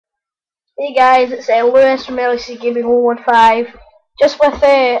Hey guys, it's Lewis from LEC Gaming 115, just with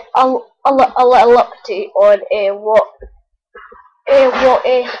a little update on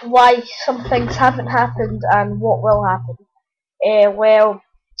why some things haven't happened and what will happen. Well,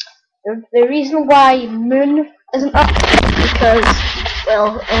 the reason why Moon isn't up is because,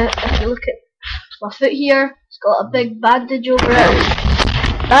 if you look at my foot here, it's got a big bandage over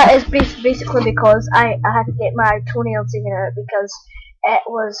it. That is basically because I had to get my toenail taken out because it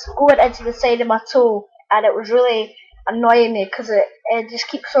was going into the side of my toe and it was really annoying me because it just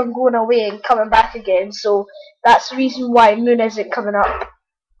keeps on going away and coming back again. So that's the reason why Moon isn't coming up.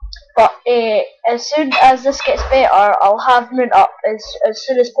 But as soon as this gets better, I'll have Moon up as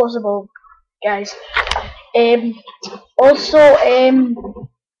soon as possible, guys. Um, also,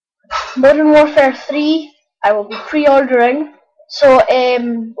 Modern Warfare 3, I will be pre-ordering. So,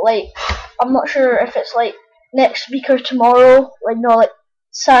 I'm not sure if it's like next week or tomorrow, like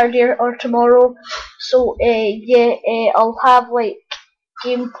Saturday or tomorrow. So, I'll have like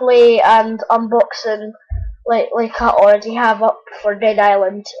gameplay and unboxing, like I already have up for Dead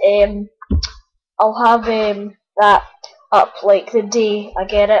Island. I'll have that up like the day I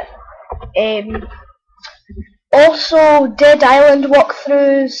get it. Also, Dead Island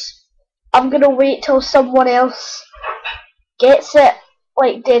walkthroughs. I'm gonna wait till someone else gets it,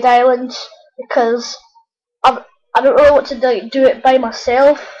 like Dead Island, because I don't really want to do it by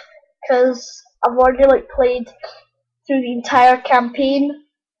myself, because I've already like played through the entire campaign.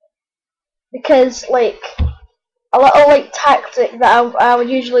 Because like a little like tactic that I would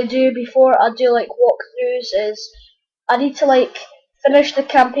usually do before I do like walkthroughs is I need to like finish the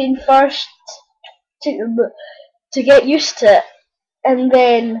campaign first to get used to it, and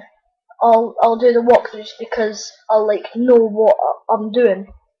then I'll do the walkthroughs because I'll like know what I'm doing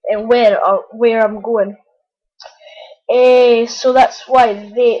and where I'm going. So that's why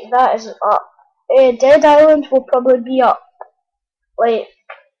that isn't up. Dead Island will probably be up like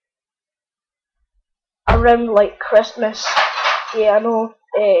around like Christmas. Yeah, I know.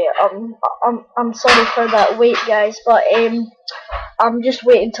 I'm sorry for that wait, guys, but I'm just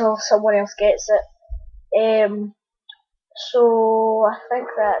waiting till someone else gets it. So I think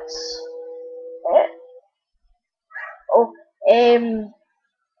that's it. Oh,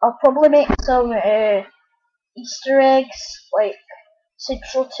 I'll probably make some Easter eggs, like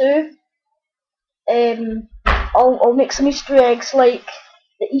Central 2. I'll make some Easter eggs like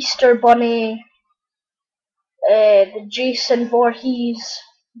the Easter Bunny, the Jason Voorhees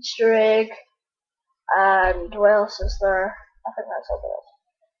Easter egg, and what else is there? I think that's all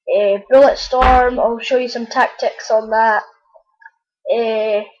there is. Bulletstorm, I'll show you some tactics on that.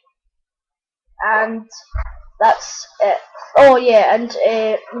 And that's it. Oh yeah, and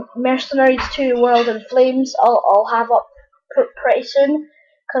Mercenaries 2 World in Flames I'll have up pretty soon,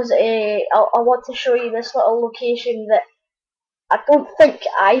 because I want to show you this little location that I don't think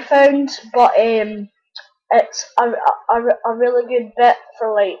I found, but it's a really good bit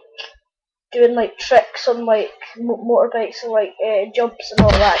for like doing like tricks on like motorbikes and like jumps and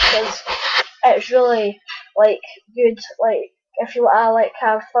all that, because it's really like good, like if you want to like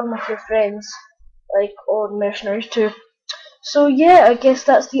have fun with your friends, like on Mercenaries 2. So yeah, I guess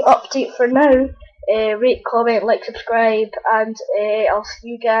that's the update for now. Rate, comment, like, subscribe, and I'll see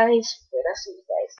you guys when I see you guys.